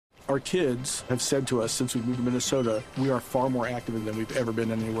Our kids have said to us since we moved to Minnesota, we are far more active than we've ever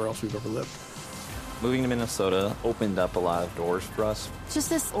been anywhere else we've ever lived. Moving to Minnesota opened up a lot of doors for us. Just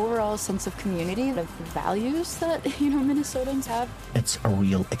this overall sense of community, of values that, Minnesotans have. It's a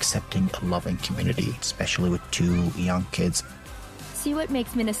real accepting, loving community, especially with 2 young kids. See what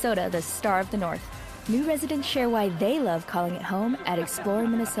makes Minnesota the star of the North. New residents share why they love calling it home at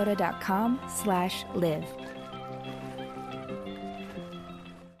exploreminnesota.com/live.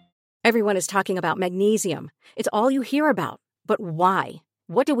 Everyone is talking about magnesium. It's all you hear about. But why?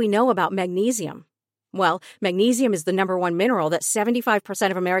 What do we know about magnesium? Well, magnesium is the number 1 mineral that 75%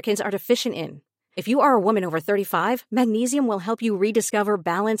 of Americans are deficient in. If you are a woman over 35, magnesium will help you rediscover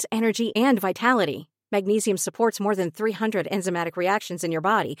balance, energy, and vitality. Magnesium supports more than 300 enzymatic reactions in your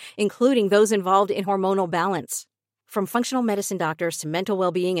body, including those involved in hormonal balance. From functional medicine doctors to mental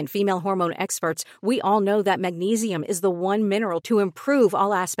well-being and female hormone experts, we all know that magnesium is the one mineral to improve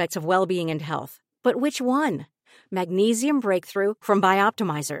all aspects of well-being and health. But which one? Magnesium Breakthrough from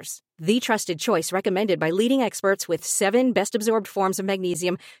Bioptimizers, the trusted choice recommended by leading experts with 7 best-absorbed forms of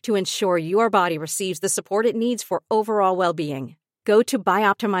magnesium to ensure your body receives the support it needs for overall well-being. Go to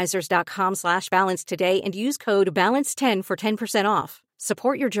bioptimizers.com/balance today and use code BALANCE10 for 10% off.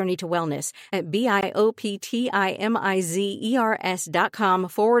 Support your journey to wellness at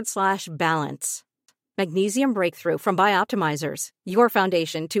bioptimizers.com/balance. Magnesium Breakthrough from Bioptimizers, your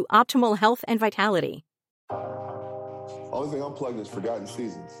foundation to optimal health and vitality. Only thing unplugged is Forgotten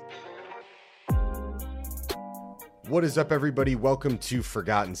Seasons. What is up, everybody? Welcome to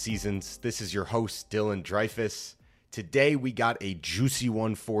Forgotten Seasons. This is your host, Dylan Dreyfus. Today, we got a juicy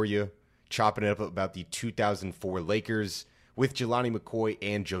one for you, chopping it up about the 2004 Lakers with Jelani McCoy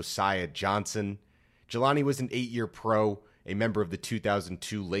and Josiah Johnson. Jelani was an 8-year pro, a member of the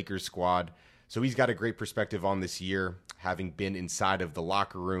 2002 Lakers squad, so he's got a great perspective on this year, having been inside of the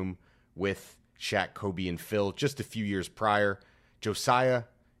locker room with Shaq, Kobe, and Phil just a few years prior. Josiah,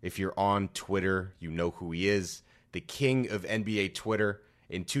 if you're on Twitter, you know who he is, the king of NBA Twitter.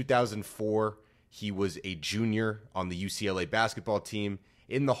 In 2004, he was a junior on the UCLA basketball team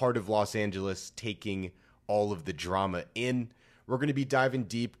in the heart of Los Angeles, taking all of the drama in. We're going to be diving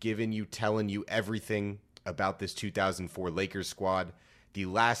deep, telling you everything about this 2004 Lakers squad, the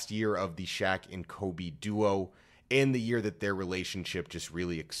last year of the Shaq and Kobe duo, and the year that their relationship just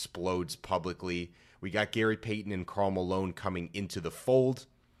really explodes publicly. We got Gary Payton and Karl Malone coming into the fold.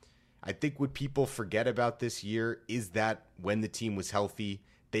 I think what people forget about this year is that when the team was healthy,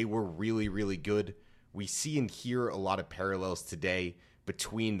 they were really, really good. We see and hear a lot of parallels today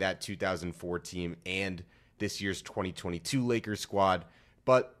between that 2004 team and this year's 2022 Lakers squad,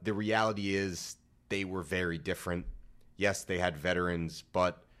 but the reality is they were very different. Yes, they had veterans,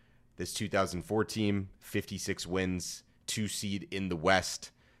 but this 2004 team, 56 wins, 2 seed in the West,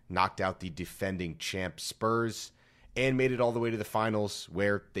 knocked out the defending champ Spurs, and made it all the way to the finals,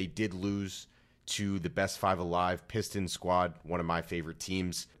 where they did lose to the best 5 alive Pistons squad, one of my favorite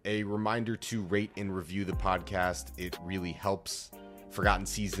teams. A reminder to rate and review the podcast. It really helps. Forgotten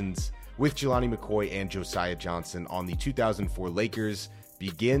Seasons with Jelani McCoy and Josiah Johnson on the 2004 Lakers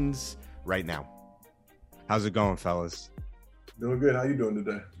begins right now. How's it going, fellas? Doing good. How you doing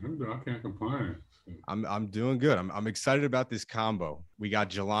today? I can't complain. I'm doing good. I'm excited about this combo. We got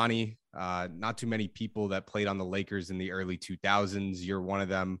Jelani, not too many people that played on the Lakers in the early 2000s. You're one of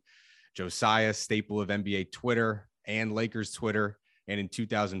them. Josiah, staple of NBA Twitter and Lakers Twitter. And in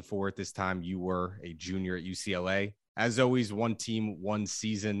 2004, at this time, you were a junior at UCLA. As always, one team, one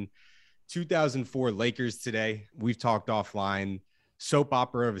season. 2004 Lakers today. We've talked offline. Soap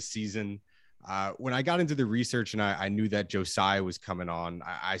opera of a season. When I got into the research and I knew that Josiah was coming on,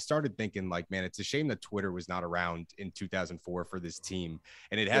 I started thinking, like, man, it's a shame that Twitter was not around in 2004 for this team.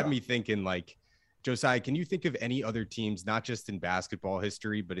 And it had me thinking, like, Josiah, can you think of any other teams, not just in basketball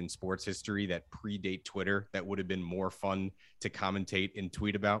history, but in sports history that predate Twitter that would have been more fun to commentate and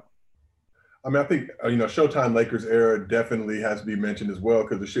tweet about? I mean, I think, Showtime Lakers era definitely has to be mentioned as well,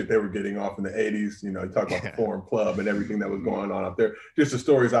 because the shit they were getting off in the 80s, you talk about the Forum Club and everything that was going on out there. Just the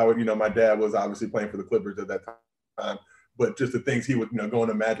stories my dad was obviously playing for the Clippers at that time, but just the things he would, going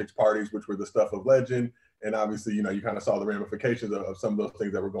to Magic's parties, which were the stuff of legend. And obviously, you kind of saw the ramifications of some of those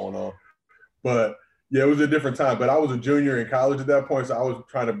things that were going on. But yeah, it was a different time. But I was a junior in college at that point, so I was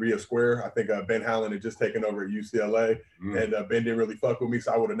trying to be a square. I think Ben Howland had just taken over at UCLA, and Ben didn't really fuck with me,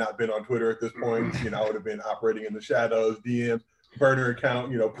 so I would have not been on Twitter at this point. I would have been operating in the shadows, DMs, burner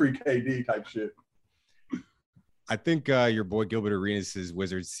account, pre-KD type shit. I think your boy Gilbert Arenas'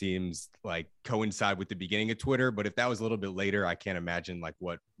 Wizards teams like coincide with the beginning of Twitter, but if that was a little bit later, I can't imagine like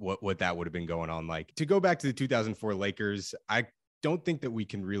what that would have been going on. Like, to go back to the 2004 Lakers, I don't think that we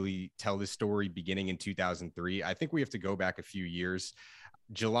can really tell this story beginning in 2003. I think we have to go back a few years.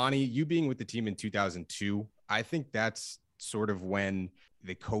 Jelani, you being with the team in 2002, I think that's sort of when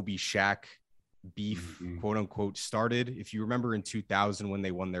the Kobe Shaq beef, quote unquote, started. If you remember in 2000 when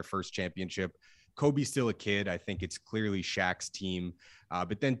they won their first championship, Kobe's still a kid. I think it's clearly Shaq's team.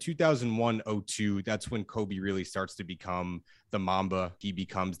 But then 2001-02, that's when Kobe really starts to become the Mamba. He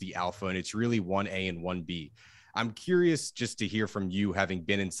becomes the alpha, and it's really 1A and 1B. I'm curious just to hear from you, having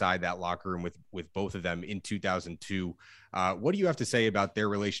been inside that locker room with both of them in 2002. What do you have to say about their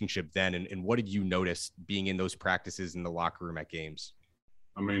relationship then, and what did you notice being in those practices in the locker room at games?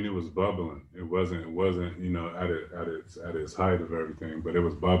 I mean, it was bubbling. It wasn't, at its height of everything, but it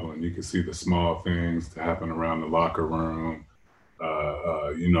was bubbling. You could see the small things to happen around the locker room,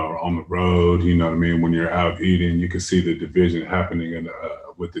 on the road, you know what I mean? When you're out eating, you can see the division happening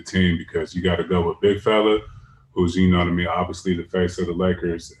with the team, because you got to go with big fella, who's, you know what I mean, obviously the face of the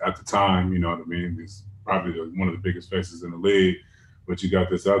Lakers at the time, you know what I mean? He's probably one of the biggest faces in the league. But you got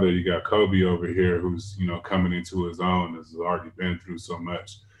Kobe over here who's, coming into his own, has already been through so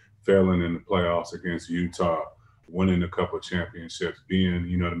much, failing in the playoffs against Utah, winning a couple of championships, being,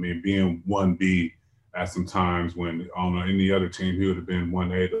 being 1B at some times when on any other team, he would have been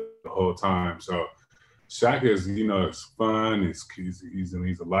 1A the whole time. So Shaq is, it's fun. He's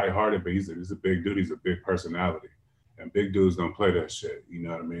a lighthearted, but he's a big dude. He's a big personality. And big dudes don't play that shit. You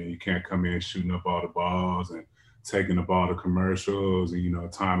know what I mean? You can't come in shooting up all the balls and taking the ball to commercials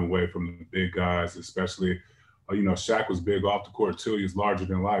and, time away from the big guys, especially, Shaq was big off the court too. He was larger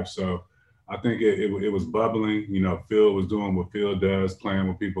than life. So I think it was bubbling. Phil was doing what Phil does, playing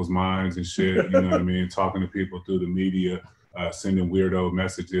with people's minds and shit, you know what I mean? Talking to people through the media, sending weirdo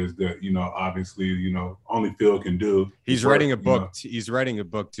messages that, obviously, only Phil can do. He's writing a book. He's writing a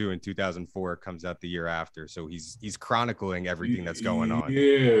book too in 2004. It comes out the year after. So he's chronicling everything that's going on.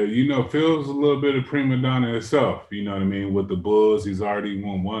 Yeah. Phil's a little bit of prima donna himself, you know what I mean? With the Bulls, he's already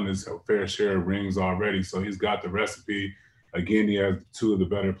won his fair share of rings already. So he's got the recipe. Again, he has two of the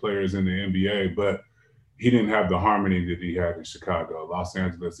better players in the NBA, but he didn't have the harmony that he had in Chicago. Los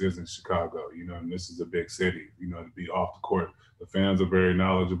Angeles isn't Chicago, and this is a big city, to be off the court. The fans are very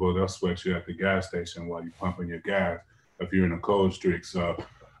knowledgeable. They'll sweat you at the gas station while you're pumping your gas if you're in a cold streak. So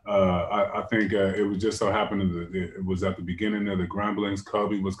I think it was just so happened that it was at the beginning of the grumblings.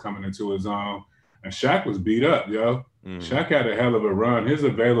 Kobe was coming into his own, and Shaq was beat up, yo. Shaq had a hell of a run. His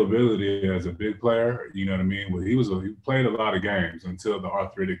availability as a big player, you know what I mean? Well, he played a lot of games until the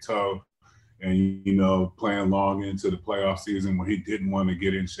arthritic toe. And, playing long into the playoff season when he didn't want to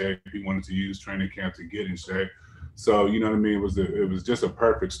get in shape. He wanted to use training camp to get in shape. So, you know what I mean? It was just a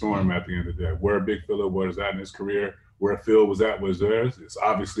perfect storm at the end of the day. Where Big Phil was at in his career, where Phil was at was theirs. It's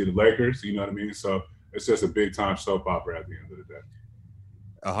obviously the Lakers, you know what I mean? So it's just a big time soap opera at the end of the day.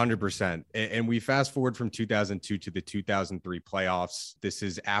 100%. And we fast forward from 2002 to the 2003 playoffs. This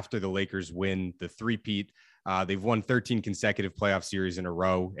is after the Lakers win the three-peat. They've won 13 consecutive playoff series in a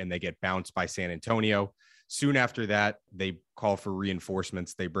row, and they get bounced by San Antonio. Soon after that, they call for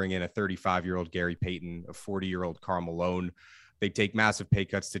reinforcements. They bring in a 35-year-old Gary Payton, a 40-year-old Karl Malone. They take massive pay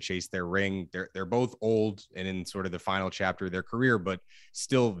cuts to chase their ring. They're both old and in sort of the final chapter of their career, but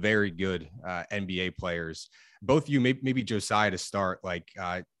still very good NBA players. Both of you, maybe Josiah to start,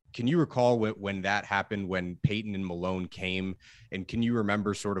 can you recall when that happened, when Payton and Malone came? And can you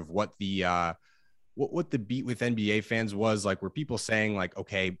remember sort of what the beat with NBA fans was? Like, were people saying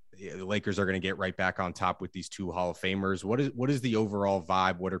okay, the Lakers are going to get right back on top with these two Hall of Famers? What is the overall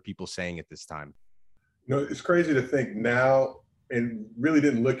vibe? What are people saying at this time? It's crazy to think now, and really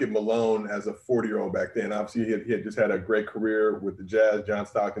didn't look at Malone as a 40-year-old back then. Obviously, he had just had a great career with the Jazz. John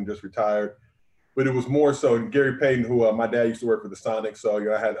Stockton just retired. But it was more so Gary Payton, who my dad used to work for the Sonics, so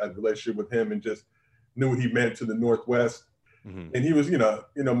I had a relationship with him and just knew what he meant to the Northwest. Mm-hmm. And he was,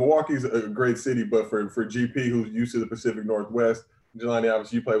 Milwaukee's a great city, but for GP, who's used to the Pacific Northwest, Jelani,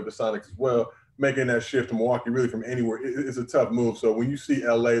 obviously you play with the Sonics as well, making that shift to Milwaukee really from anywhere, it's a tough move. So when you see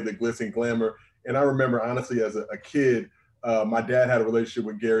LA, the glitz and glamour, and I remember honestly as a kid, my dad had a relationship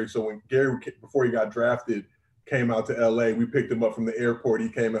with Gary. So when Gary, before he got drafted, came out to LA, we picked him up from the airport. He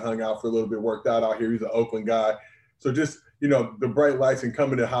came and hung out for a little bit, worked out here. He's an Oakland guy. So just, the bright lights and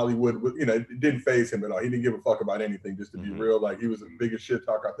coming to Hollywood, it didn't faze him at all. He didn't give a fuck about anything, just to be real. He was the biggest shit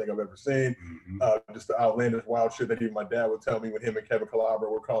talker I think I've ever seen. Just the outlandish wild shit that even my dad would tell me when him and Kevin Calabro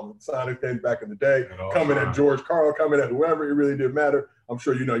were calling Sonic days back in the day, coming at George Karl, coming at whoever, it really didn't matter. I'm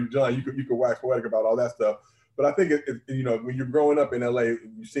sure, John, you could wax poetic about all that stuff. But I think, when you're growing up in LA,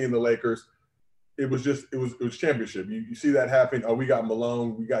 you're seeing the Lakers, it was championship. You see that happen. Oh, we got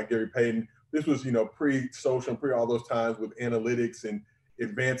Malone, we got Gary Payton. this was, you know, pre-social, pre all those times with analytics and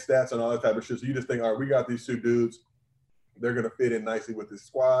advanced stats and all that type of shit. So you just think, all right, we got these two dudes. They're going to fit in nicely with this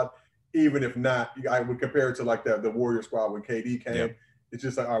squad. Even if not, I would compare it to like the Warrior squad when KD came. Yep. It's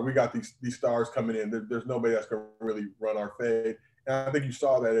just like, all right, we got these stars coming in. There's nobody that's going to really run our fade. And I think you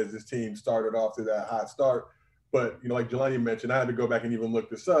saw that as this team started off to that hot start. But, you know, like Jelani mentioned, I had to go back and even look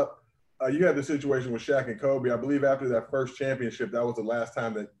this up. You had the situation with Shaq and Kobe. I believe after that first championship, that was the last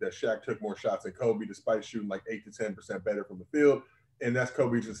time that Shaq took more shots than Kobe, despite shooting like 8 to 10% better from the field. And that's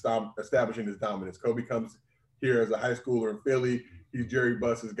Kobe just establishing his dominance. Kobe comes here as a high schooler in Philly. He's Jerry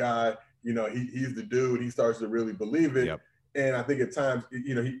Buss's guy. You know, he's the dude. He starts to really believe it. Yep. And I think at times,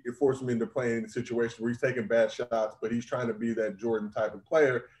 you know, it forced him into playing in a situation where he's taking bad shots, but he's trying to be that Jordan type of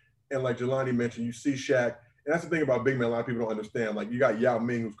player. And like Jelani mentioned, you see Shaq. And that's the thing about big men a lot of people don't understand. Like, you got Yao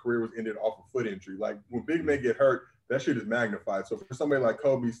Ming, whose career was ended off a foot injury. Like, when big men get hurt, that shit is magnified. So for somebody like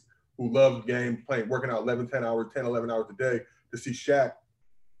Kobe, who loves the game, playing, working out 11 hours a day, to see Shaq,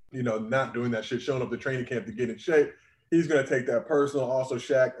 you know, not doing that shit, showing up to training camp to get in shape, he's going to take that personal. Also,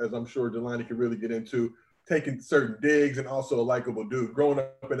 Shaq, as I'm sure Jelani could really get into, taking certain digs, and also a likable dude. Growing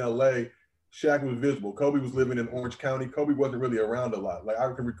up in L.A., Shaq was visible. Kobe was living in Orange County. Kobe wasn't really around a lot. Like,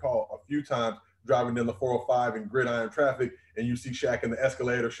 I can recall a few times driving down the 405 in gridiron traffic, and you see Shaq in the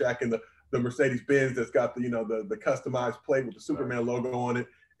Escalade, or Shaq in the Mercedes-Benz that's got the, you know, the customized plate with the Superman logo on it.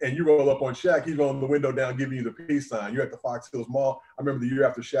 And you roll up on Shaq, he's rolling the window down, giving you the peace sign. You're at the Fox Hills Mall. I remember the year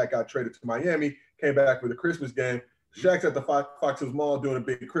after Shaq got traded to Miami, came back for the Christmas game. Shaq's at the Fox Hills Mall doing a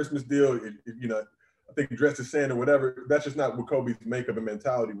big Christmas deal. You know, I think dressed as Santa or whatever. That's just not what Kobe's makeup and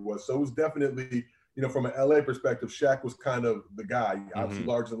mentality was. So it was definitely, you know, from an LA perspective, Shaq was kind of the guy. Obviously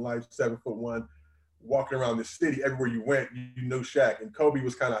larger than life, 7'1", walking around the city. Everywhere you went, you knew Shaq. And Kobe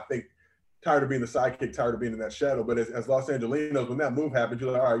was kind of, I think, tired of being the sidekick, tired of being in that shadow. But as Los Angelinos, when that move happened,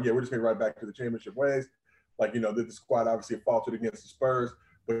 you're like, all right, yeah, we're just going to right back to the championship ways. Like, you know, the squad obviously faltered against the Spurs,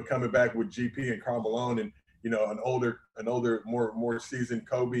 but coming back with GP and Karl Malone and, you know, an older, more seasoned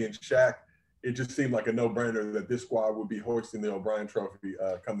Kobe and Shaq, it just seemed like a no-brainer that this squad would be hoisting the O'Brien Trophy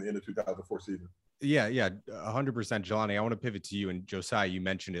come the end of 2004 season. Yeah, 100%. Jelani, I want to pivot to you. And Josiah, you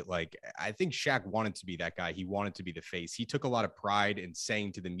mentioned it. Like, I think Shaq wanted to be that guy. He wanted to be the face. He took a lot of pride in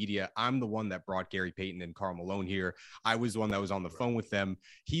saying to the media, I'm the one that brought Gary Payton and Karl Malone here. I was the one that was on the phone with them.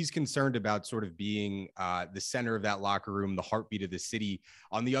 He's concerned about sort of being the center of that locker room, the heartbeat of the city.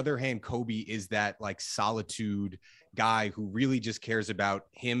 On the other hand, Kobe is that like solitude guy who really just cares about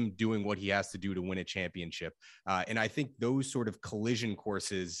him doing what he has to do to win a championship. And I think those sort of collision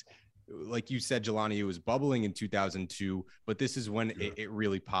courses, like you said, Jelani, it was bubbling in 2002, but this is when it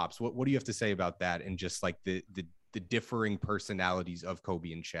really pops. What do you have to say about that, and just like the differing personalities of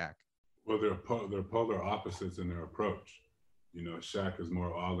Kobe and Shaq? Well, they're polar opposites in their approach. You know, Shaq is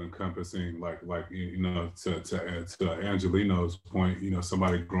more all-encompassing, like you know, to Angelino's point, you know,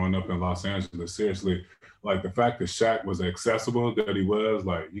 somebody growing up in Los Angeles, seriously, like the fact that Shaq was accessible, that he was,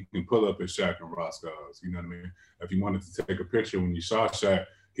 like, you can pull up at Shaq and Roscoe's, you know what I mean? If you wanted to take a picture when you saw Shaq,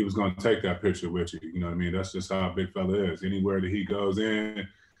 he was going to take that picture with you. You know what I mean? That's just how a big fella is. Anywhere that he goes in,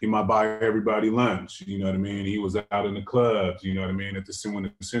 he might buy everybody lunch. You know what I mean? He was out in the clubs, you know what I mean? When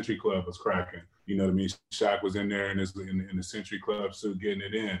the Century Club was cracking, you know what I mean? Shaq was in there in the Century Club suit getting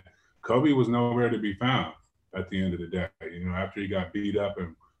it in. Kobe was nowhere to be found at the end of the day. You know, after he got beat up,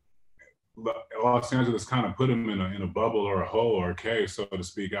 and Los Angeles kind of put him in a bubble or a hole or a cave, so to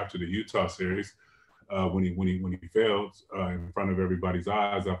speak, after the Utah series. When he failed in front of everybody's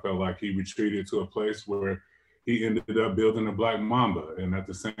eyes, I felt like he retreated to a place where he ended up building a Black Mamba. And at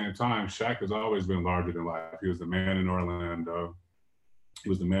the same time, Shaq has always been larger than life. He was the man in Orlando. He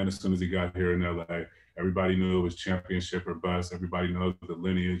was the man as soon as he got here in LA. Everybody knew it was championship or bust. Everybody knows the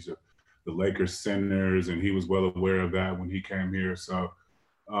lineage of the Lakers centers, and he was well aware of that when he came here. So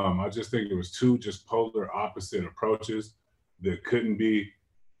I just think it was two just polar opposite approaches that couldn't be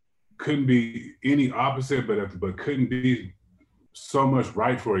any opposite, but couldn't be so much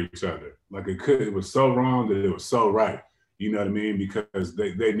right for each other. Like it was so wrong that it was so right. You know what I mean? Because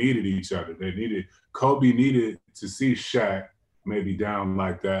they needed each other. Kobe needed to see Shaq maybe down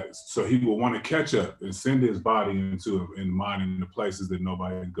like that, so he would want to catch up and send his body in mining the places that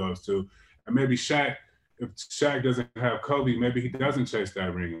nobody goes to. And maybe Shaq, if Shaq doesn't have Kobe, maybe he doesn't chase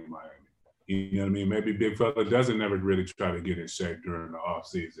that ring in Miami. You know what I mean? Maybe big fella doesn't never really try to get in shape during the off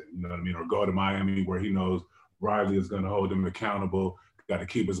season. You know what I mean? Or go to Miami where he knows Riley is going to hold him accountable. Got to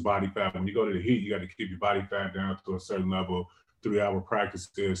keep his body fat. When you go to the Heat, you got to keep your body fat down to a certain level. 3-hour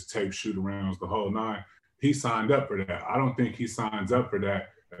practices, tape shoot arounds, the whole nine. He signed up for that. I don't think he signs up for that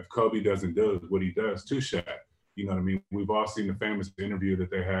if Kobe doesn't do what he does to Shaq. You know what I mean? We've all seen the famous interview that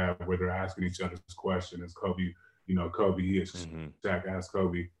they have where they're asking each other's question. As Kobe, Shaq asked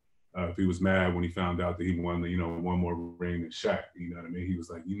Kobe if he was mad when he found out that he won one more ring than Shaq. You know what I mean? He was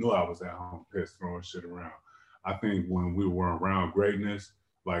like, you know, I was at home pissed, throwing shit around. I think when we were around greatness,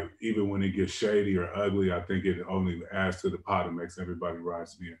 like even when it gets shady or ugly, I think it only adds to the pot and makes everybody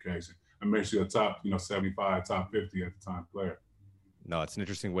rise to the occasion. And makes you a top, 75, top 50 at the time player. No, it's an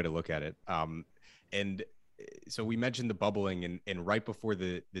interesting way to look at it. And so we mentioned the bubbling, and right before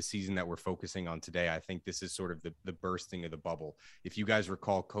the season that we're focusing on today, I think this is sort of the bursting of the bubble. If you guys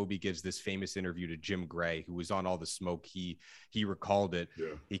recall, Kobe gives this famous interview to Jim Gray, who was on All the Smoke. He recalled it. Yeah.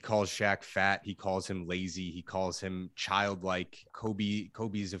 He calls Shaq fat. He calls him lazy. He calls him childlike.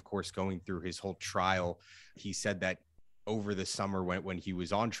 Kobe's, of course, going through his whole trial. He said that over the summer when he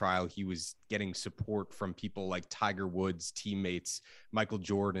was on trial, he was getting support from people like Tiger Woods, teammates, Michael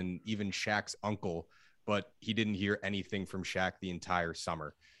Jordan, even Shaq's uncle, but he didn't hear anything from Shaq the entire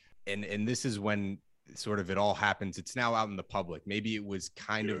summer. And this is when sort of it all happens. It's now out in the public. Maybe it was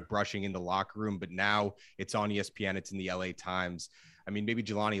kind of brushing in the locker room, but now it's on ESPN. It's in the LA Times. I mean, maybe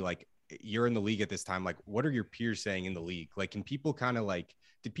Jelani, like, you're in the league at this time. Like, what are your peers saying in the league? Like, can people kind of like,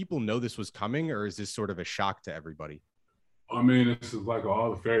 did people know this was coming, or is this sort of a shock to everybody? I mean, it's like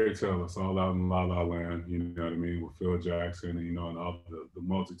all the fairy tale. It's all out in La La Land, you know what I mean, with Phil Jackson and, and all the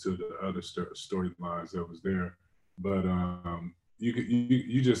multitude of other storylines that was there. But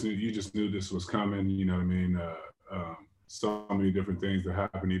you just knew this was coming, you know what I mean? So many different things that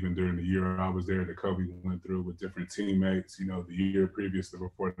happened even during the year I was there that Kobe went through with different teammates, the year previous to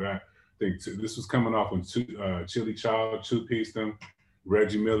before that. I think this was coming off when Chili Child two-pieced them.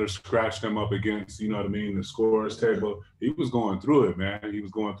 Reggie Miller scratched him up against, the scorers table. He was going through it, man. He was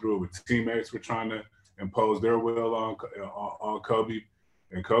going through it with teammates were trying to impose their will on Kobe.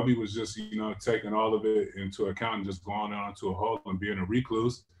 And Kobe was just, taking all of it into account and just going on to a hole and being a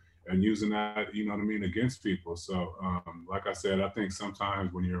recluse and using that, against people. So, like I said, I think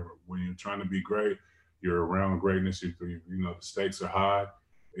sometimes when you're trying to be great, you're around greatness, the stakes are high.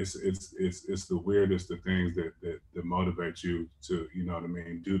 It's the weirdest of things that motivate you to,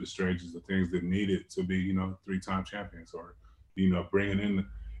 do the strangest of things that need it to be, 3-time champions or, bringing in.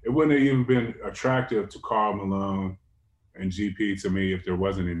 It wouldn't have even been attractive to Karl Malone and GP to me if there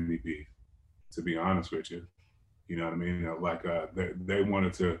wasn't any beef, to be honest with you. You know what I mean? They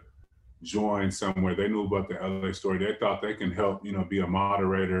wanted to join somewhere. They knew about the LA story. They thought they can help, be a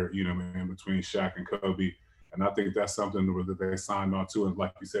moderator, between Shaq and Kobe. And I think that's something that they signed on to. And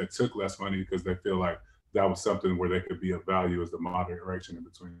like you said, took less money because they feel like that was something where they could be of value as the moderation in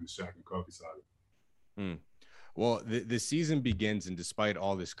between the Shaq and Kobe side. Well, the season begins, and despite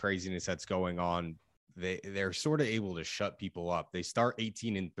all this craziness that's going on, they're sort of able to shut people up. They start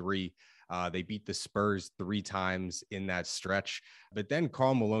 18-3. They beat the Spurs 3 times in that stretch. But then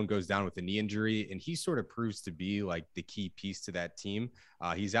Karl Malone goes down with a knee injury, and he sort of proves to be like the key piece to that team.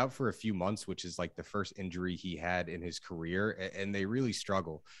 He's out for a few months, which is like the first injury he had in his career, and they really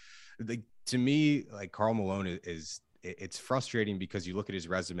struggle. To me, like, Karl Malone it's frustrating because you look at his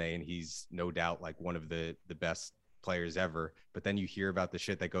resume and he's no doubt like one of the best players ever, but then you hear about the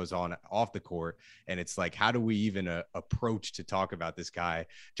shit that goes on off the court, and it's like, how do we even approach to talk about this guy?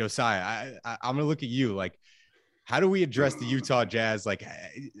 Josiah, I'm gonna look at you. Like, how do we address the Utah Jazz? Like,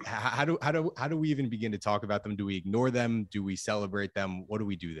 how do we even begin to talk about them? Do we ignore them? Do we celebrate them? What do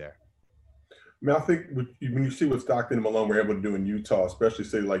we do there? I mean, I think when you see what Stockton and Malone were able to do in Utah, especially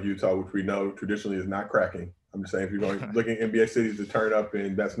cities like Utah, which we know traditionally is not cracking. I'm just saying, if you're going looking at NBA cities to turn up,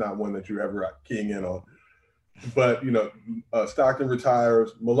 and that's not one that you're ever keying in on. But, Stockton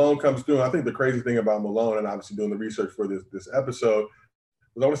retires, Malone comes through. And I think the crazy thing about Malone, and obviously doing the research for this episode,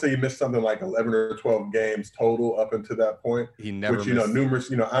 was I want to say he missed something like 11 or 12 games total up until that point. He never which, missed.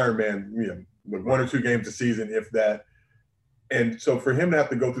 Numerous, Iron Man, with 1 or 2 games a season, if that. And so for him to have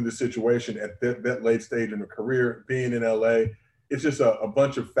to go through this situation at that late stage in the career, being in LA, it's just a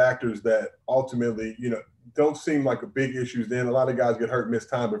bunch of factors that ultimately, don't seem like a big issues then. A lot of guys get hurt, miss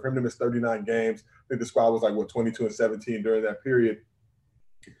time, but for him to miss 39 games, I think the squad was like, 22-17 during that period.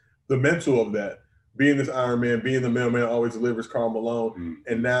 The mental of that, being this Iron Man, being the mailman, always delivers, Karl Malone,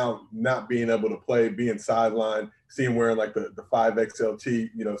 and now not being able to play, being sidelined, seeing wearing like the 5XLT,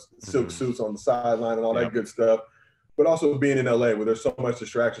 silk suits on the sideline and all that good stuff. But also being in LA where there's so much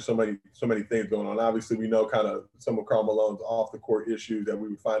distraction, so many things going on. Obviously, we know kind of some of Karl Malone's off the court issues that we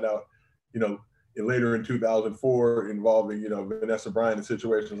would find out, later in 2004 involving, Vanessa Bryant and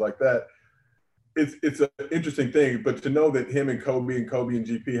situations like that. It's an interesting thing, but to know that him and Kobe and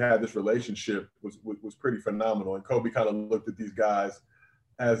GP had this relationship was pretty phenomenal. And Kobe kind of looked at these guys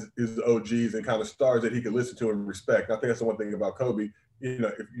as his OGs and kind of stars that he could listen to and respect. I think that's the one thing about Kobe. You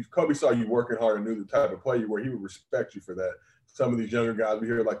know, if Kobe saw you working hard and knew the type of player you were, he would respect you for that. Some of these younger guys, we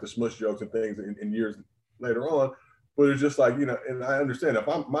hear like the smush jokes and things in years later on, but it's just like, you know, and I understand if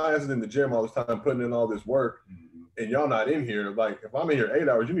my ass is in the gym all this time, putting in all this work, and y'all not in here, like if I'm in here 8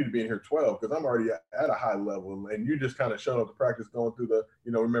 hours, you need to be in here 12 because I'm already at a high level. And you just kind of showing up to practice, going through the,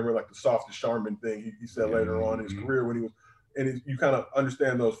 you know, remember like the softest Charmin thing he said later on in his career when he was, and you kind of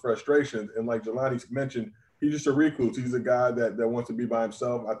understand those frustrations. And like Jelani mentioned, he's just a recluse. He's a guy that wants to be by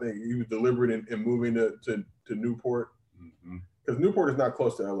himself. I think he was deliberate in moving to Newport because Newport is not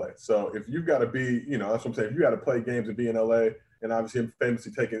close to LA. So if you've got to be, you know, that's what I'm saying. If you got to play games and be in LA, and obviously him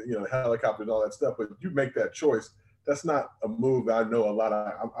famously taking, you know, helicopters and all that stuff, but you make that choice. That's not a move I know a lot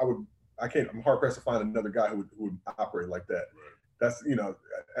of. I'm hard pressed to find another guy who would operate like that. Right. That's, you know,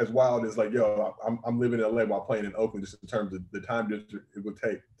 as wild as like, yo, I'm living in LA while playing in Oakland, just in terms of the time it would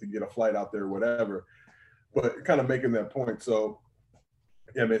take to get a flight out there or whatever. But kind of making that point. So,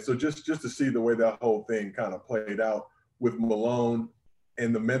 yeah, man. So just to see the way that whole thing kind of played out with Malone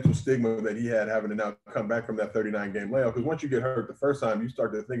and the mental stigma that he had having to now come back from that 39-game layoff. Because once you get hurt the first time, you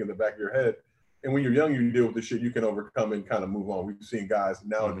start to think in the back of your head. And when you're young, you deal with the shit you can overcome and kind of move on. We've seen guys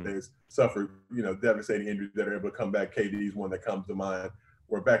nowadays suffer, you know, devastating injuries that are able to come back. KD's one that comes to mind.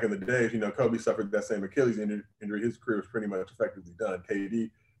 Where back in the days, you know, Kobe suffered that same Achilles injury. His career was pretty much effectively done.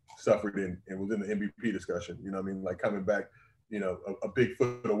 KD suffered and was in the MVP discussion. You know what I mean? Like coming back, you know, a big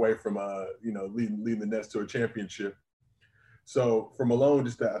foot away from, you know, leading the Nets to a championship. So for Malone,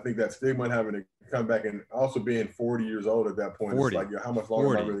 just that, I think that stigma and having to come back and also being 40 years old at that point, it's like, yo, how much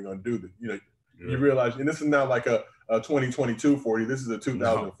longer am I really going to do this? You know, you realize, and this is not like a 2022 40. This is a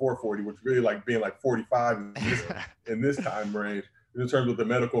 2004 40, which really like being like 45 in this time range in terms of the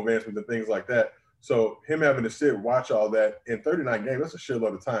medical advancements and things like that. So him having to sit, watch all that in 39 games, that's a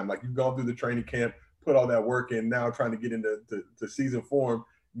shitload of time. Like you've gone through the training camp, put all that work in, now trying to get into season form,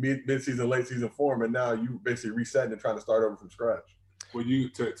 mid-season, late season form, and now you basically resetting and trying to start over from scratch. Well, you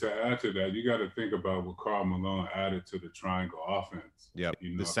to add to that, you got to think about what Karl Malone added to the triangle offense. Yeah,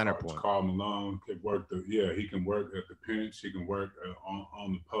 you know, the center point. Karl Malone could work he can work at the pinch, he can work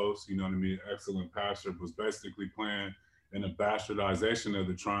on the post. You know what I mean? Excellent passer, was basically playing in a bastardization of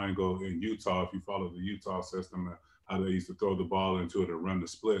the triangle in Utah. If you follow the Utah system, how they used to throw the ball into it or run the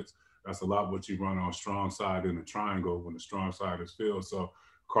splits, that's a lot what you run on strong side in the triangle when the strong side is filled. So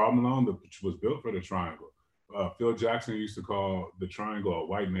Karl Malone was built for the triangle. Phil Jackson used to call the triangle a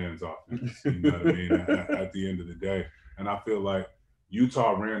white man's offense, you know what I mean, at the end of the day. And I feel like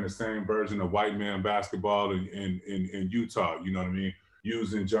Utah ran the same version of white man basketball in Utah, you know what I mean?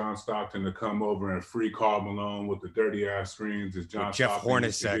 Using John Stockton to come over and free Karl Malone with the dirty ass screens as John Jeff Stockton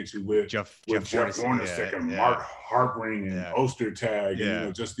Hornacek, with Jeff Hornacek and Mark Hartring and Ostertag, and, you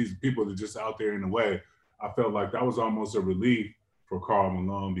know, just these people that are just out there in the way. I felt like that was almost a relief for Karl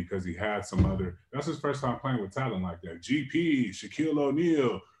Malone because he had some other, that's his first time playing with talent like that. GP, Shaquille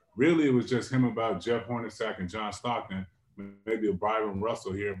O'Neal, really it was just him about Jeff Hornacek and John Stockton, maybe a Byron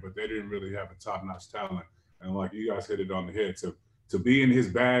Russell here, but they didn't really have a top-notch talent. And like you guys hit it on the head, to be in his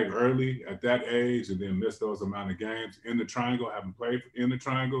bag early at that age and then miss those amount of games in the triangle, having played in the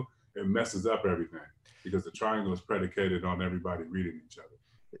triangle, it messes up everything because the triangle is predicated on everybody reading each other.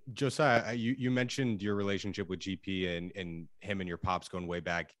 Josiah, you mentioned your relationship with GP and him and your pops going way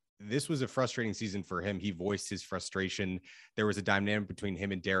back. This was a frustrating season for him. He voiced his frustration. There was a dynamic between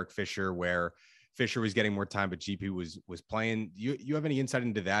him and Derek Fisher where Fisher was getting more time, but GP was playing. You have any insight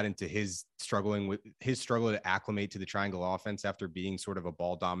into that, into his struggle to acclimate to the triangle offense after being sort of a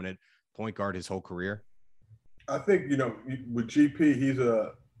ball dominant point guard his whole career? I think, you know, with GP,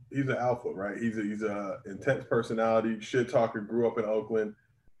 he's an alpha, right? He's a intense personality, shit talker, grew up in Oakland.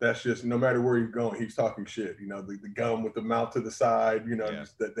 That's just, no matter where he's going, he's talking shit. You know, the gum with the mouth to the side, you know,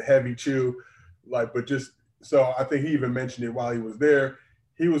 just the heavy chew. Like, but just, so I think he even mentioned it while he was there.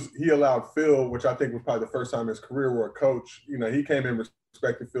 He allowed Phil, which I think was probably the first time in his career where a coach, you know, he came in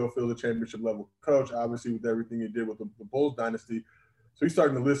respecting Phil, the championship level coach, obviously with everything he did with the Bulls dynasty. So he's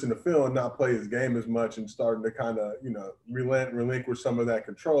starting to listen to Phil and not play his game as much and starting to kind of, you know, relinquish some of that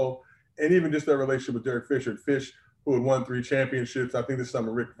control. And even just their relationship with Derek Fisher. Fish, who had won 3 championships. I think this is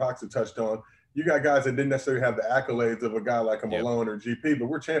something Rick Fox had touched on. You got guys that didn't necessarily have the accolades of a guy like a Malone or GP, but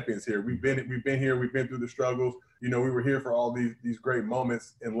we're champions here. We've been here. We've been through the struggles. You know, we were here for all these great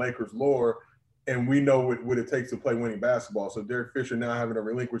moments in Lakers lore, and we know what it takes to play winning basketball. So Derek Fisher now having to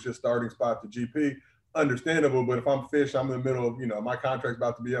relinquish his starting spot to GP, understandable. But if I'm Fish, I'm in the middle of, you know, my contract's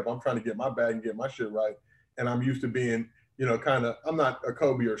about to be up. I'm trying to get my bag and get my shit right, and I'm used to being, you know, kind of, I'm not a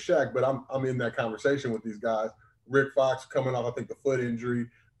Kobe or Shaq, but I'm in that conversation with these guys. Rick Fox coming off, I think, the foot injury.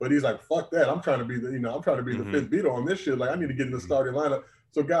 But he's like, fuck that. I'm trying to be the fifth Beatle on this shit. Like, I need to get in the starting lineup.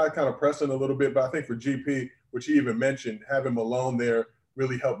 So guy kind of pressing a little bit, but I think for GP, which he even mentioned, having Malone there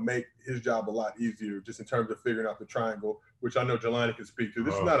really helped make his job a lot easier, just in terms of figuring out the triangle, which I know Jelani can speak to.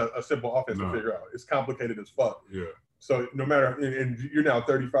 This is not a simple offense to figure out. It's complicated as fuck. Yeah. So no matter, and you're now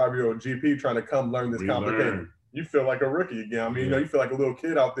 35-year-old GP trying to come learn this complicated. You feel like a rookie again. I mean, you feel like a little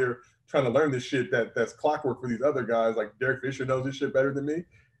kid out there trying to learn this shit that's clockwork for these other guys. Like Derek Fisher knows this shit better than me.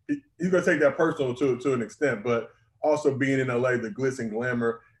 He's going to take that personal to an extent, but also being in LA, the glitz and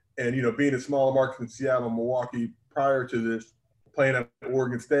glamour, and, being in smaller markets in Seattle, Milwaukee, prior to this, playing at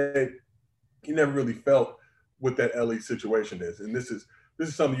Oregon State, he never really felt what that LA situation is. And this is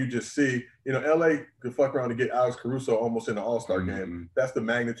something you just see. LA could fuck around to get Alex Caruso almost in an all-star game. That's the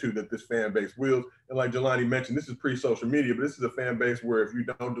magnitude that this fan base wields. And like Jelani mentioned, this is pre-social media, but this is a fan base where if you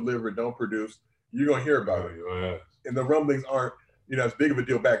don't deliver, don't produce, you're going to hear about it. Yeah. And the rumblings aren't, as big of a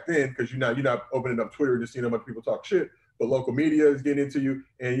deal back then, because you're not opening up Twitter and just seeing how much people talk shit. But local media is getting into you,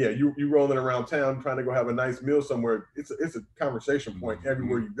 and you rolling around town trying to go have a nice meal somewhere. It's a conversation point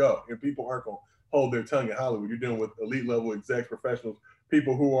everywhere you go, and people aren't gonna hold their tongue in Hollywood. You're dealing with elite level execs, professionals,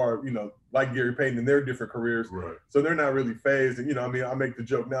 people who are like Gary Payton in their different careers. Right. So they're not really phased. And I make the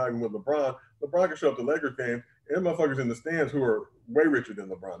joke now even with LeBron. LeBron can show up to Lakers fans, and motherfuckers in the stands who are way richer than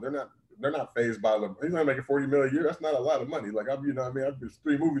LeBron. They're not phased by LeBron. He's not making $40 million a year. That's not a lot of money. Like I've did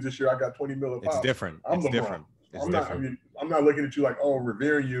 3 movies this year. I got $20 million. It's different. It's LeBron. different. I'm not looking at you like,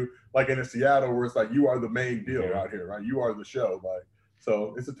 revering you like in Seattle, where it's like you are the main deal out here, right? You are the show, like.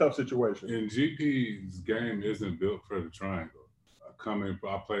 So it's a tough situation. And GP's game isn't built for the triangle.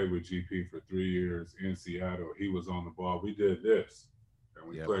 I played with GP for 3 years in Seattle. He was on the ball. We did this, and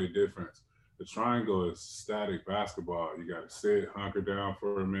we played difference. The triangle is static basketball. You got to sit, hunker down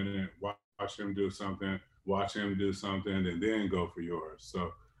for a minute, watch him do something, and then go for yours.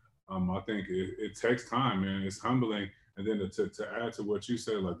 So I think it takes time, man. It's humbling. And then to add to what you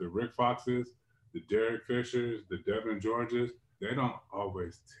said, like the Rick Foxes, the Derek Fishers, the Devin Georges, they don't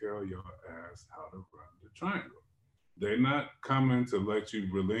always tell your ass how to run the triangle. They're not coming to let you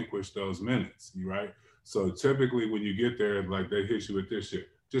relinquish those minutes, right? So typically when you get there, like they hit you with this shit.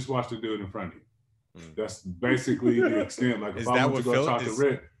 Just watch the dude in front of you. That's basically the extent. Like if I want to go talk to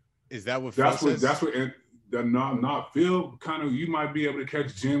Rick, is that what Phil says? That's what. Not Phil. Kind of, you might be able to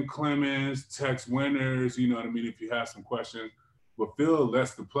catch Jim Clemens, Tex Winters. You know what I mean? If you have some questions, but Phil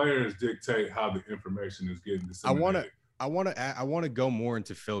lets the players dictate how the information is getting disseminated. I want to go more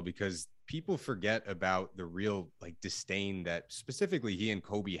into Phil because people forget about the real disdain that specifically he and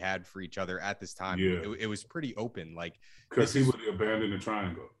Kobe had for each other at this time. Yeah. It was pretty open, because he would abandon the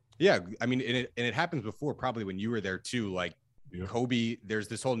triangle. Yeah, I mean, and it happens before, probably when you were there too. Kobe, there's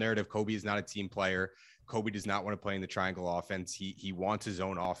this whole narrative. Kobe is not a team player. Kobe does not want to play in the triangle offense. He wants his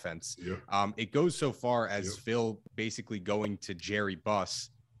own offense. Yep. It goes so far as Phil basically going to Jerry Buss.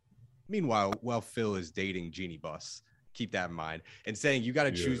 Meanwhile, while Phil is dating Jeannie Buss, keep that in mind, and saying you got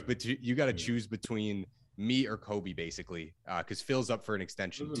to choose choose between me or Kobe, basically, because Phil's up for an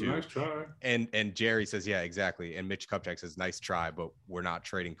extension too. Nice try. And Jerry says, yeah, exactly. And Mitch Kupchak says, nice try, but we're not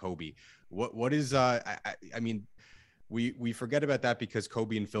trading Kobe. What is I mean, we forget about that because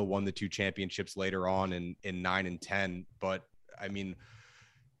Kobe and Phil won the 2 championships later on in 9 and 10. But I mean,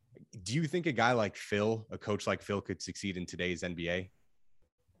 do you think a guy like Phil, a coach like Phil, could succeed in today's NBA?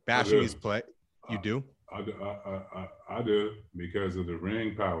 Bashing his play, you do? I do, because of the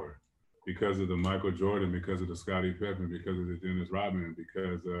ring power, because of the Michael Jordan, because of the Scottie Pippen, because of the Dennis Rodman,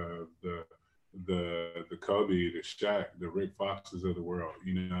 because of the Kobe, the Shaq, the Rick Foxes of the world.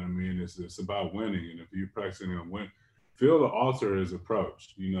 You know what I mean? It's about winning, and if you're practicing on win, Phil the alter his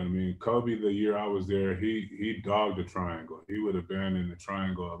approach. You know what I mean? Kobe, the year I was there, he dogged the triangle. He would abandon the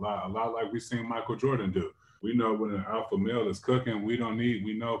triangle a lot like we seen Michael Jordan do. We know when an alpha male is cooking, we know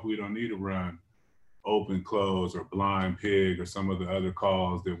if we don't need to run open close or blind pig or some of the other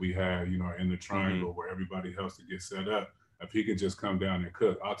calls that we had, in the triangle where everybody helps to get set up. If he could just come down and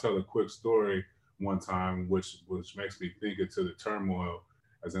cook. I'll tell a quick story one time, which makes me think into the turmoil,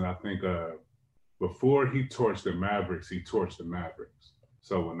 as in I think before he torched the Mavericks, he torched the Mavericks.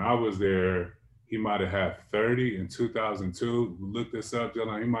 So when I was there, he might have had 30 in 2002. Look this up,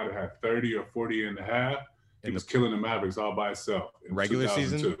 Dylan. He might have had 30 or 40 and a half. He was killing the Mavericks all by himself. In regular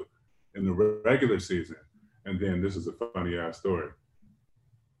season? In the regular season. And then this is a funny ass story.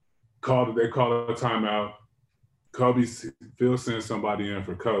 They called a timeout. Phil sends somebody in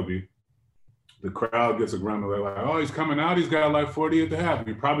for Kobe. The crowd gets a grumble. They're like, oh, he's coming out. He's got like 40 at the half.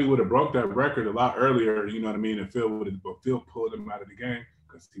 He probably would have broke that record a lot earlier, you know what I mean? And Phil pulled him out of the game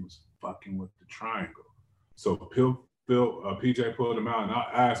because he was fucking with the triangle. So PJ pulled him out, and I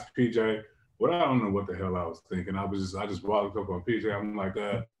asked PJ, well, I don't know what the hell I was thinking. I just walked up on PJ. I'm like,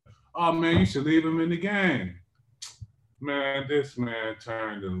 oh man, you should leave him in the game. Man, this man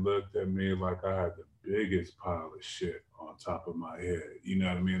turned and looked at me like I had the biggest pile of shit on top of my head. You know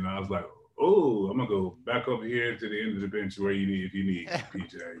what I mean? And I was like, oh, I'm gonna go back over here to the end of the bench where you need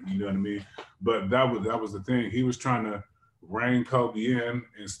PJ. You know what I mean? But that was the thing. He was trying to rein Kobe in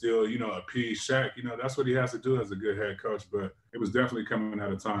and still, appease Shaq. That's what he has to do as a good head coach. But it was definitely coming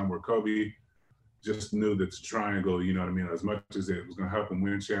at a time where Kobe just knew that the triangle, you know what I mean, as much as it was going to help him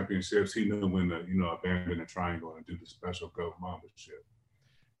win championships, he knew when to, abandon the triangle and do the special Coach Mamba shit.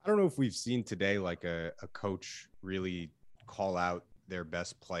 I don't know if we've seen today like a coach really call out their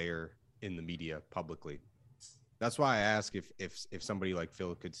best player in the media publicly. That's why I ask if somebody like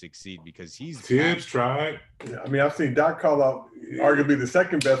Phil could succeed, because Tibbs tried. Yeah, I mean, I've seen Doc call out arguably the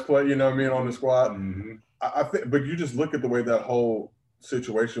second best player, on the squad. Mm-hmm. I think, but you just look at the way that whole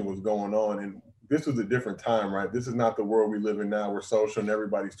situation was going on, and this was a different time, right? This is not the world we live in now. We're social and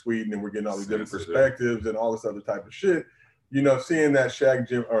everybody's tweeting and we're getting all these different perspectives and all this other type of shit. Seeing that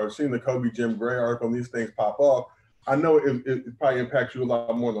seeing the Kobe Jim Gray article and these things pop off, I know it probably impacts you a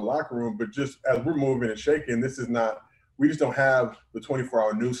lot more in the locker room, but just as we're moving and shaking, we just don't have the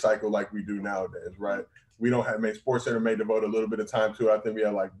 24-hour news cycle like we do nowadays, right? We don't have, Sports Center may devote a little bit of time to it. I think we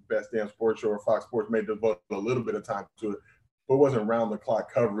had like Best Damn Sports Show or Fox Sports may devote a little bit of time to it, but it wasn't round the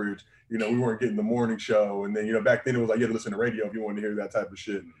clock coverage. We weren't getting the morning show. And then, back then it was like, you had to listen to radio if you wanted to hear that type of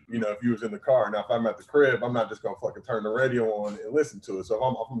shit. If you was in the car. Now, if I'm at the crib, I'm not just going to fucking turn the radio on and listen to it. So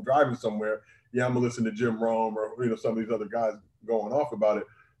if I'm driving somewhere, yeah, I'm going to listen to Jim Rome or, some of these other guys going off about it.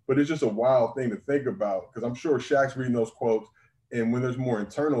 But it's just a wild thing to think about, because I'm sure Shaq's reading those quotes. And when there's more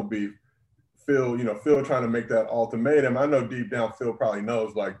internal beef, Phil trying to make that ultimatum. I know deep down Phil probably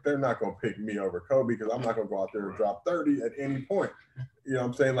knows, like, they're not going to pick me over Kobe because I'm not going to go out there and drop 30 at any point. You know what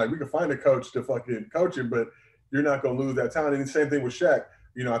I'm saying? Like, we can find a coach to fucking coach it, but you're not going to lose that talent. And the same thing with Shaq.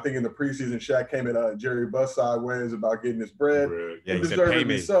 I think in the preseason, Shaq came at Jerry Buss sideways about getting his bread. Yeah, he said, pay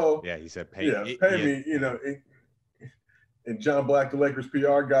me. So, yeah, he said, pay me, and John Black, the Lakers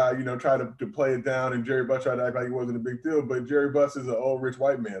PR guy, tried to play it down, and Jerry Buss tried to act like it wasn't a big deal. But Jerry Buss is an old rich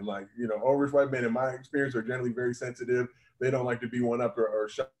white man. Like, old rich white men, in my experience, are generally very sensitive. They don't like to be one up or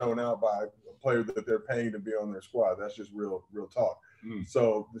shown out by a player that they're paying to be on their squad. That's just real talk.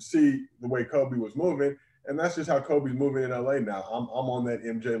 So to see the way Kobe was moving, and that's just how Kobe's moving in LA now. I'm on that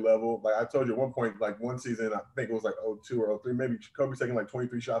MJ level. Like I told you at one point, like one season, I think it was like 02 or 03, maybe Kobe's taking like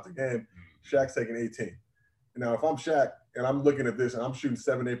 23 shots a game. Shaq's taking 18. Now, if I'm Shaq and I'm looking at this and I'm shooting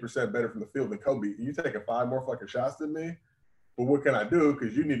 7-8% better from the field than Kobe, you taking 5 more fucking shots than me? But what can I do?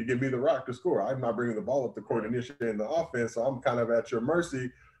 Because you need to give me the rock to score. I'm not bringing the ball up the court initially in the offense, so I'm kind of at your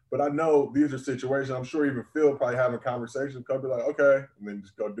mercy. But I know these are situations. I'm sure even Phil probably having conversations. Kobe like, okay, and then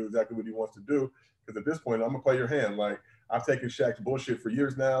just go do exactly what he wants to do. Because at this point, I'm gonna play your hand. Like, I've taken Shaq's bullshit for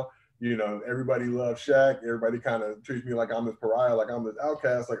years now. Everybody loves Shaq. Everybody kind of treats me like I'm this pariah, like I'm this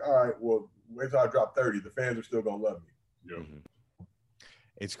outcast. Like, all right, well, wait till I drop 30. The fans are still gonna love me. Yeah.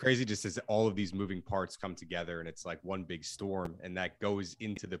 It's crazy just as all of these moving parts come together and it's like one big storm, and that goes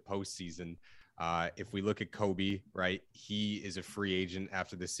into the postseason. If we look at Kobe, right, he is a free agent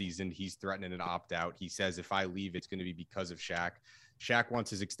after the season. He's threatening an opt-out. He says, if I leave, it's going to be because of Shaq. Shaq wants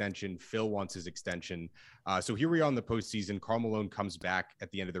his extension. Phil wants his extension. So here we are in the postseason. Karl Malone comes back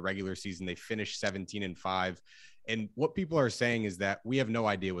at the end of the regular season. They finish 17-5. And what people are saying is that we have no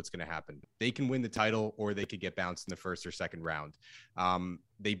idea what's going to happen. They can win the title or they could get bounced in the first or second round.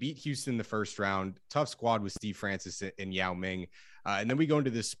 They beat Houston in the first round. Tough squad with Steve Francis and Yao Ming. And then we go into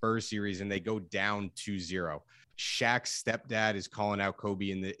this Spurs series and they go down 2-0. Shaq's stepdad is calling out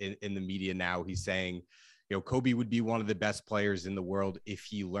Kobe in the media now. He's saying, Kobe would be one of the best players in the world if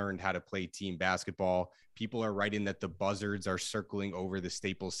he learned how to play team basketball. People are writing that the buzzards are circling over the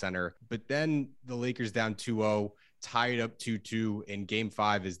Staples Center. But then the Lakers down 2-0, tied up 2-2, and game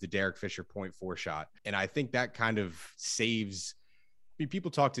 5 is the Derek Fisher .4 shot. And I think that kind of saves.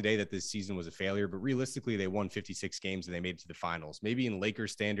 People talk today that this season was a failure, but realistically, they won 56 games and they made it to the finals. Maybe in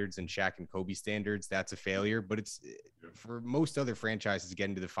Lakers standards and Shaq and Kobe standards, that's a failure, but it's for most other franchises,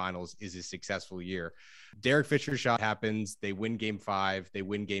 getting to the finals is a successful year. Derek Fisher shot happens. They win game 5. They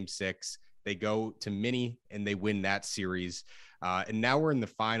win game 6. They go to Minnie and they win that series. And now we're in the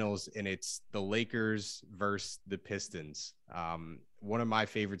finals and it's the Lakers versus the Pistons. One of my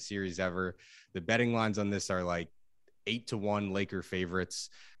favorite series ever. The betting lines on this are like 8-1 Laker favorites.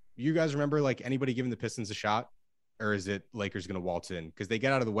 You guys remember like anybody giving the Pistons a shot, or is it Lakers going to waltz in? Because they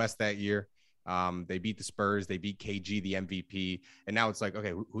get out of the West that year. They beat the Spurs. They beat KG, the MVP. And now it's like,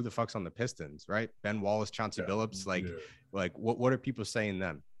 okay, who the fuck's on the Pistons, right? Ben Wallace, Chauncey Billups. Like what are people saying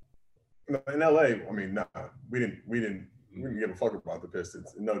then? In LA, I mean, nah, we didn't give a fuck about the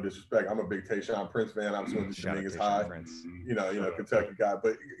Pistons. No disrespect. I'm a big Tayshaun Prince fan. I'm sort of Dominguez High. You know, Kentucky guy.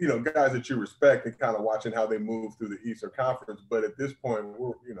 But, you know, guys that you respect and kind of watching how they move through the Eastern Conference. But at this point,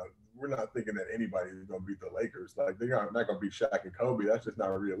 we're not thinking that anybody is going to beat the Lakers. Like, they're not going to beat Shaq and Kobe. That's just not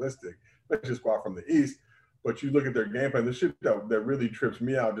realistic. Let's just go out from the East. But you look at their game plan, the shit that really trips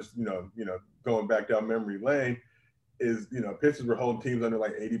me out, just, you know, going back down memory lane, is, you know, Pistons were holding teams under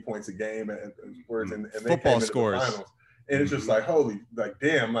like 80 points a game and they came into scores. The finals. And it's just like, holy, like,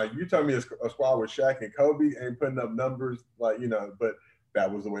 damn, like, you tell me a squad with Shaq and Kobe ain't putting up numbers, like, you know, but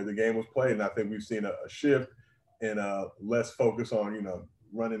that was the way the game was played. And I think we've seen a shift and less focus on, you know,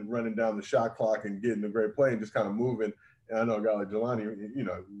 running down the shot clock and getting a great play and just kind of moving. And I know a guy like Jelani, you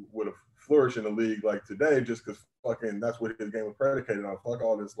know, would have flourished in the league like today just because fucking that's what his game was predicated on. Fuck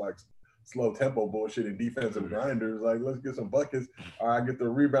all this, like, slow tempo bullshit and defensive grinders. Like, let's get some buckets. All right, get the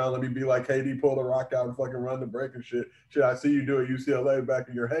rebound. Let me be like KD, pull the rock out and fucking run the break and shit. Shit, I see you do at UCLA back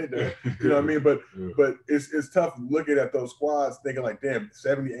in your heyday. You know what I mean? But it's tough looking at those squads thinking like, damn,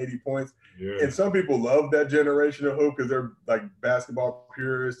 70, 80 points. Yeah. And some people love that generation of hoop because they're like basketball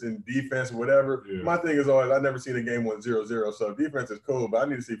purists and defense and whatever. Yeah. My thing is always, I've never seen a game 1-0-0. So defense is cool, but I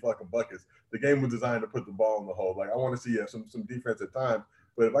need to see fucking buckets. The game was designed to put the ball in the hole. Like, I want to see some defense at times.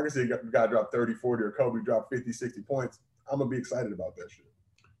 But if I can see a guy drop 30, 40, or Kobe drop 50, 60 points, I'm going to be excited about that shit.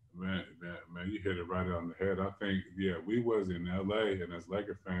 Man, you hit it right on the head. I think, we was in L.A., and as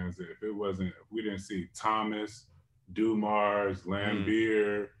Laker fans, if we didn't see Thomas, Dumars,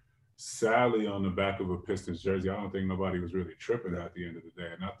 Lambeer, Sally on the back of a Pistons jersey, I don't think nobody was really tripping at the end of the day.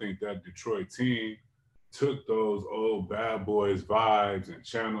 And I think that Detroit team took those old bad boys vibes and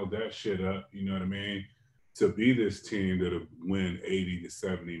channeled that shit up, you know what I mean, to be this team that'll win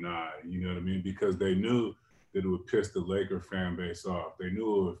 80-79, you know what I mean? Because they knew that it would piss the Laker fan base off. They knew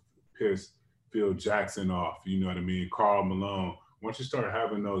it would piss Phil Jackson off, you know what I mean? Karl Malone. Once you start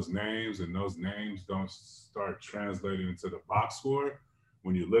having those names and those names don't start translating into the box score,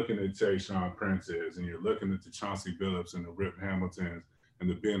 when you're looking at Tayshaun Prince's and you're looking at the Chauncey Billups and the Rip Hamiltons and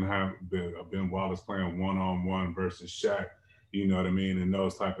the Ben Wallace playing one-on-one versus Shaq, you know what I mean? And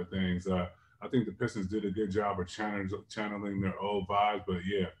those type of things. I think the Pistons did a good job of channeling their old vibes, but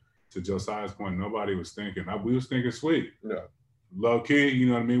to Josiah's point, nobody was thinking. We was thinking sweet. Yeah. Low key, you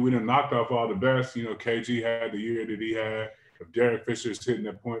know what I mean? We done knocked off all the best. You know, KG had the year that he had. If Derek Fisher's hitting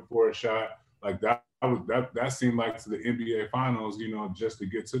that point for a shot, like that seemed like to the NBA Finals, you know, just to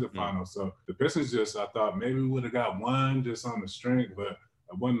get to the finals. So the Pistons I thought maybe we would have got one just on the strength, but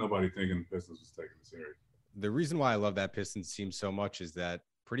I wasn't nobody thinking the Pistons was taking it serious. The reason why I love that Pistons team so much is that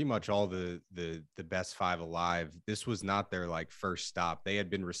pretty much all the best five alive, this was not their like first stop. They had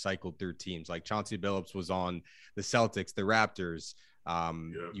been recycled through teams. Like Chauncey Billups was on the Celtics, the Raptors.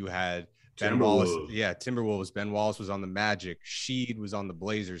 You had Ben Wallace. Yeah, Timberwolves. Ben Wallace was on the Magic. Sheed was on the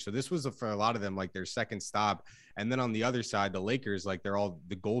Blazers. So this was for a lot of them like their second stop. And then on the other side, the Lakers, like they're all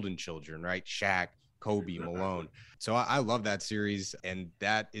the golden children, right? Shaq, Kobe, Malone. So I love that series, and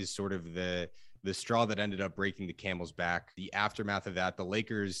that is sort of the straw that ended up breaking the camel's back. The aftermath of that, the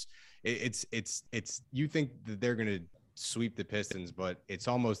Lakers, it's you think that they're going to sweep the Pistons, but it's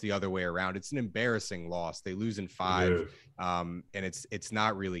almost the other way around. It's an embarrassing loss. They lose in 5, and it's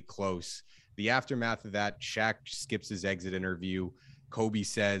not really close. The aftermath of that, Shaq skips his exit interview. Kobe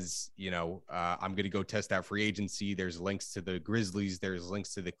says, I'm going to go test out free agency. There's links to the Grizzlies. There's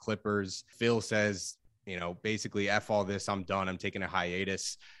links to the Clippers. Phil says, basically, F all this. I'm done. I'm taking a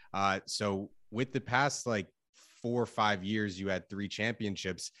hiatus. So with the past 4 or 5 years, you had 3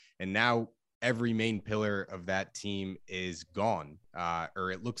 championships, and now every main pillar of that team is gone,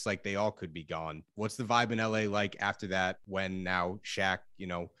 or it looks like they all could be gone. What's the vibe in LA like after that, when now Shaq,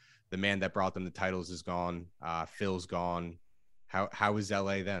 the man that brought them the titles, is gone, Phil's gone? How is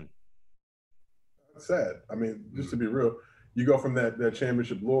LA then? Sad. I mean, just to be real, you go from that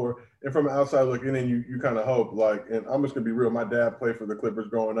championship lore, and from outside looking in, you kind of hope, and I'm just gonna be real. My dad played for the Clippers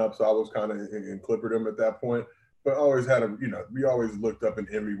growing up, so I was kind of in Clipperdom at that point. But always had we always looked up and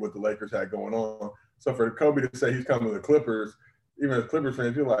envied what the Lakers had going on. So for Kobe to say he's coming to the Clippers, even as Clippers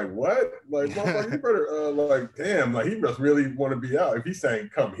fans, you're like, what? Like, motherfucker, you better, damn, he must really want to be out. If he's saying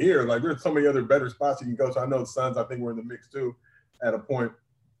come here, there's so many other better spots you can go. So I know the Suns, I think, were in the mix too at a point.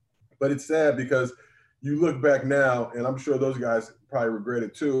 But it's sad because you look back now, and I'm sure those guys probably regret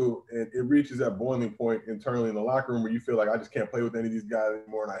it too, and it reaches that boiling point internally in the locker room where you feel like, I just can't play with any of these guys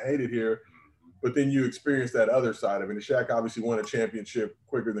anymore, and I hate it here. but then you experience that other side of it. And Shaq obviously won a championship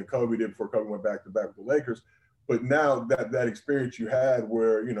quicker than Kobe did before Kobe went back to back with the Lakers. But now that experience you had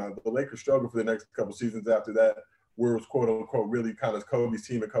where, you know, the Lakers struggled for the next couple seasons after that, where it was quote unquote really kind of Kobe's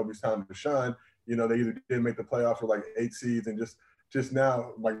team and Kobe's time to shine. You know, they either didn't make the playoffs or like 8 seeds, and just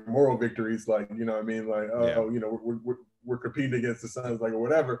now like moral victories, like, you know what I mean? Like, you know, we're competing against the Suns, like, or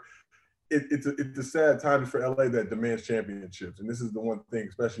whatever. It's a sad time for LA that demands championships. And this is the one thing,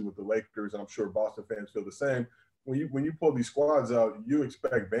 especially with the Lakers, I'm sure Boston fans feel the same. When you pull these squads out, you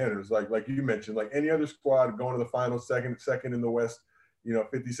expect banners, like you mentioned, like any other squad going to the finals, second in the West, you know,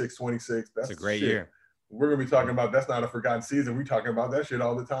 56-26. That's a great shit. year. We're gonna be talking about that's not a forgotten season. We talking about that shit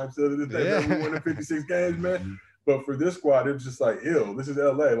all the time still to this day. Yeah. We winning 56 games, man. But for this squad, it's just like, ew, this is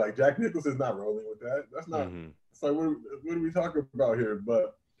LA. Like Jack Nicholson's not rolling with that. That's not. It's like, what are we talking about here?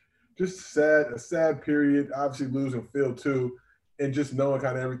 But just a sad period. Obviously losing Phil too, and just knowing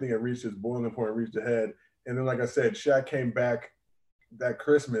kind of everything had reached its boiling point, reached ahead. And then, like I said, Shaq came back that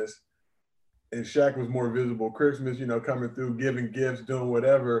Christmas, and Shaq was more visible Christmas, you know, coming through, giving gifts, doing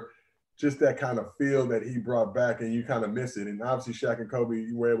whatever. Just that kind of feel that he brought back, and you kind of miss it. And obviously Shaq and Kobe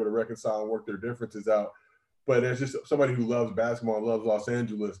were able to reconcile and work their differences out. But as just somebody who loves basketball and loves Los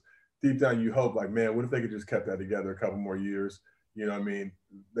Angeles, deep down you hope, like, man, what if they could just kept that together a couple more years? You know what I mean?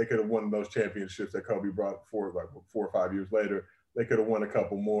 They could have won those championships that Kobe brought forward, like 4 or 5 years later. They could have won a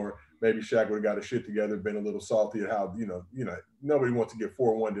couple more. Maybe Shaq would have got his shit together, been a little salty at how, you know, nobody wants to get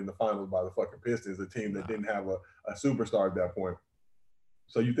 4-1 in the finals by the fucking Pistons, a team that didn't have a superstar at that point.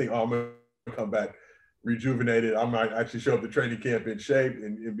 So you think, oh, I'm going to come back rejuvenated. I might actually show up to training camp in shape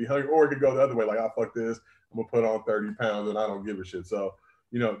and be hungry, or it could go the other way. Like, oh, fuck this. I'm going to put on 30 pounds and I don't give a shit. So,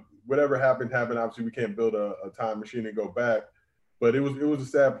 you know, whatever happened. Obviously, we can't build a time machine and go back. But it was a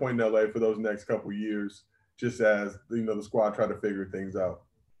sad point in LA for those next couple of years, just as, you know, the squad tried to figure things out.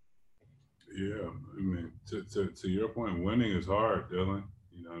 Yeah, I mean, to your point, winning is hard, Dylan.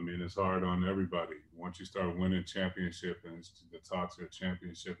 You know, I mean, it's hard on everybody. Once you start winning championship and the talks are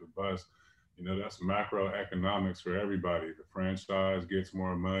championship and bust, you know, that's macroeconomics for everybody. The franchise gets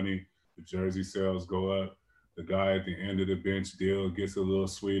more money, the jersey sales go up, the guy at the end of the bench deal gets a little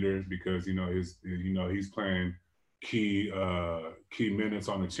sweeter because, you know, he's playing key minutes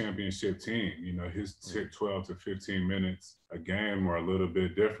on the championship team. You know, his 12 to 15 minutes a game are a little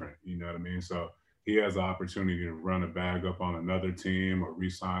bit different. You know what I mean? So he has the opportunity to run a bag up on another team or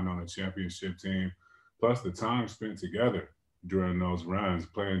re-sign on a championship team. Plus the time spent together during those runs,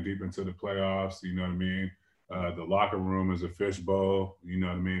 playing deep into the playoffs. You know what I mean? The locker room is a fishbowl. You know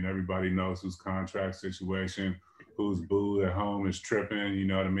what I mean? Everybody knows whose contract situation, who's booed at home is tripping, you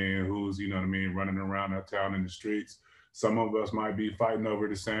know what I mean? Who's, you know what I mean, running around uptown in the streets. Some of us might be fighting over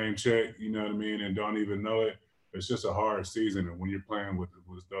the same chick, you know what I mean, and don't even know it. It's just a hard season. And when you're playing with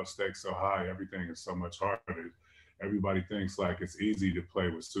those stakes so high, everything is so much harder. Everybody thinks like it's easy to play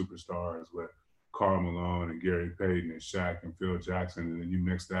with superstars, with Karl Malone and Gary Payton and Shaq and Phil Jackson, and then you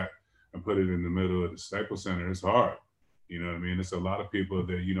mix that and put it in the middle of the Staples Center. It's hard. You know what I mean? It's a lot of people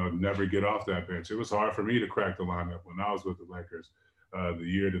that, you know, never get off that bench. It was hard for me to crack the lineup when I was with the Lakers, the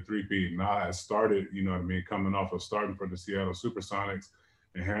year the three-peat. And I started, you know what I mean, coming off of starting for the Seattle Supersonics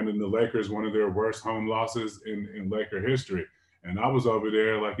and handing the Lakers one of their worst home losses in Laker history. And I was over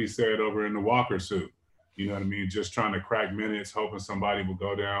there, like he said, over in the Walker suit. You know what I mean? Just trying to crack minutes, hoping somebody would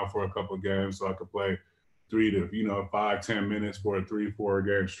go down for a couple of games so I could play 3 to 5, 10 minutes for a 3-4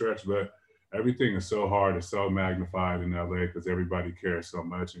 game stretch. But everything is so hard, it's so magnified in LA because everybody cares so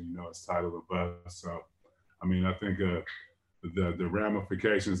much, and, you know, it's title of buzz. So, I mean, I think the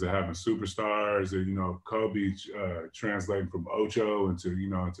ramifications of having superstars, and, you know, Kobe translating from Ocho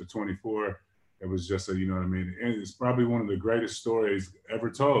into 24, it was just you know what I mean? And it's probably one of the greatest stories ever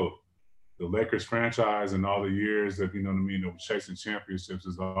told. The Lakers franchise and all the years of, you know what I mean, of chasing championships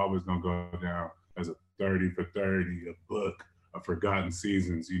is always going to go down as a 30 for 30, a book of forgotten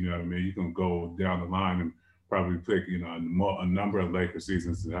seasons. You know what I mean? You can go down the line and probably pick, you know, a number of Lakers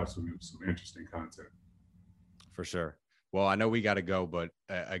seasons to have some interesting content. For sure. Well, I know we got to go, but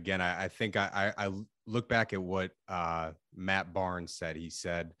again, I think I look back at what Matt Barnes said. He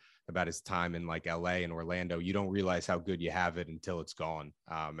said about his time in like LA and Orlando, you don't realize how good you have it until it's gone.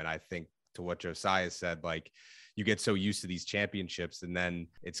 And I think to what Josiah said, like, you get so used to these championships and then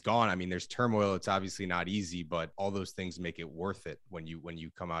it's gone. I mean, there's turmoil. It's obviously not easy, but all those things make it worth it when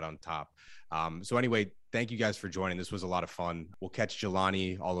you come out on top. So anyway, thank you guys for joining. This was a lot of fun. We'll catch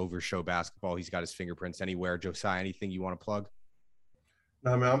Jelani all over Show Basketball. He's got his fingerprints anywhere. Josiah, anything you want to plug?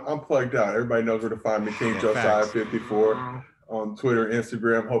 No, man, I'm plugged out. Everybody knows where to find me. King Josiah 54 on Twitter,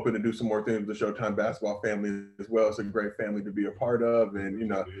 Instagram, hoping to do some more things with the Showtime basketball family as well. It's a great family to be a part of. And, you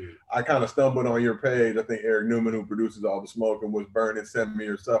know, I kind of stumbled on your page. I think Eric Newman, who produces All the Smoke and was burning, sent me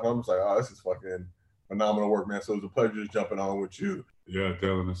your stuff. I'm just like, oh, this is fucking phenomenal work, man. So it was a pleasure just jumping on with you. Yeah,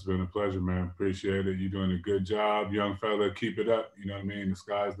 Dylan, it's been a pleasure, man. Appreciate it. You're doing a good job, young fella. Keep it up. You know what I mean? The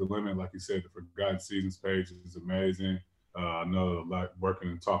sky's the limit. Like you said, the Forgotten Seasons page is amazing. I know, like, working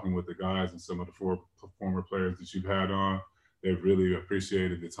and talking with the guys and some of the former players that you've had on, they've really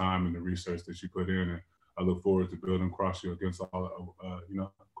appreciated the time and the research that you put in. And I look forward to building across you against all,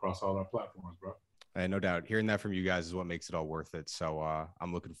 across all our platforms, bro. And no doubt, hearing that from you guys is what makes it all worth it. So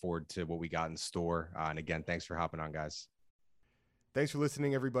I'm looking forward to what we got in store. And again, thanks for hopping on, guys. Thanks for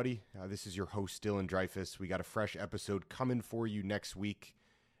listening, everybody. This is your host, Dylan Dreyfus. We got a fresh episode coming for you next week.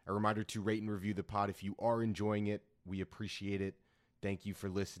 A reminder to rate and review the pod if you are enjoying it. We appreciate it. Thank you for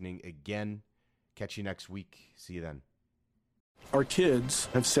listening again. Catch you next week. See you then. Our kids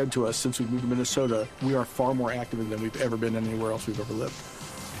have said to us since we moved to Minnesota, we are far more active than we've ever been anywhere else we've ever lived.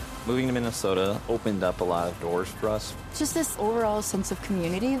 Moving to Minnesota opened up a lot of doors for us. Just this overall sense of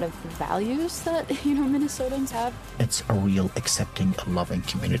community, of values that, Minnesotans have. It's a real accepting, loving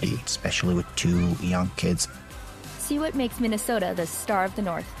community, especially with 2 young kids. See what makes Minnesota the star of the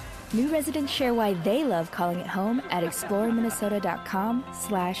North. New residents share why they love calling it home at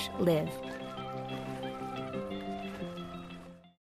exploreminnesota.com/live.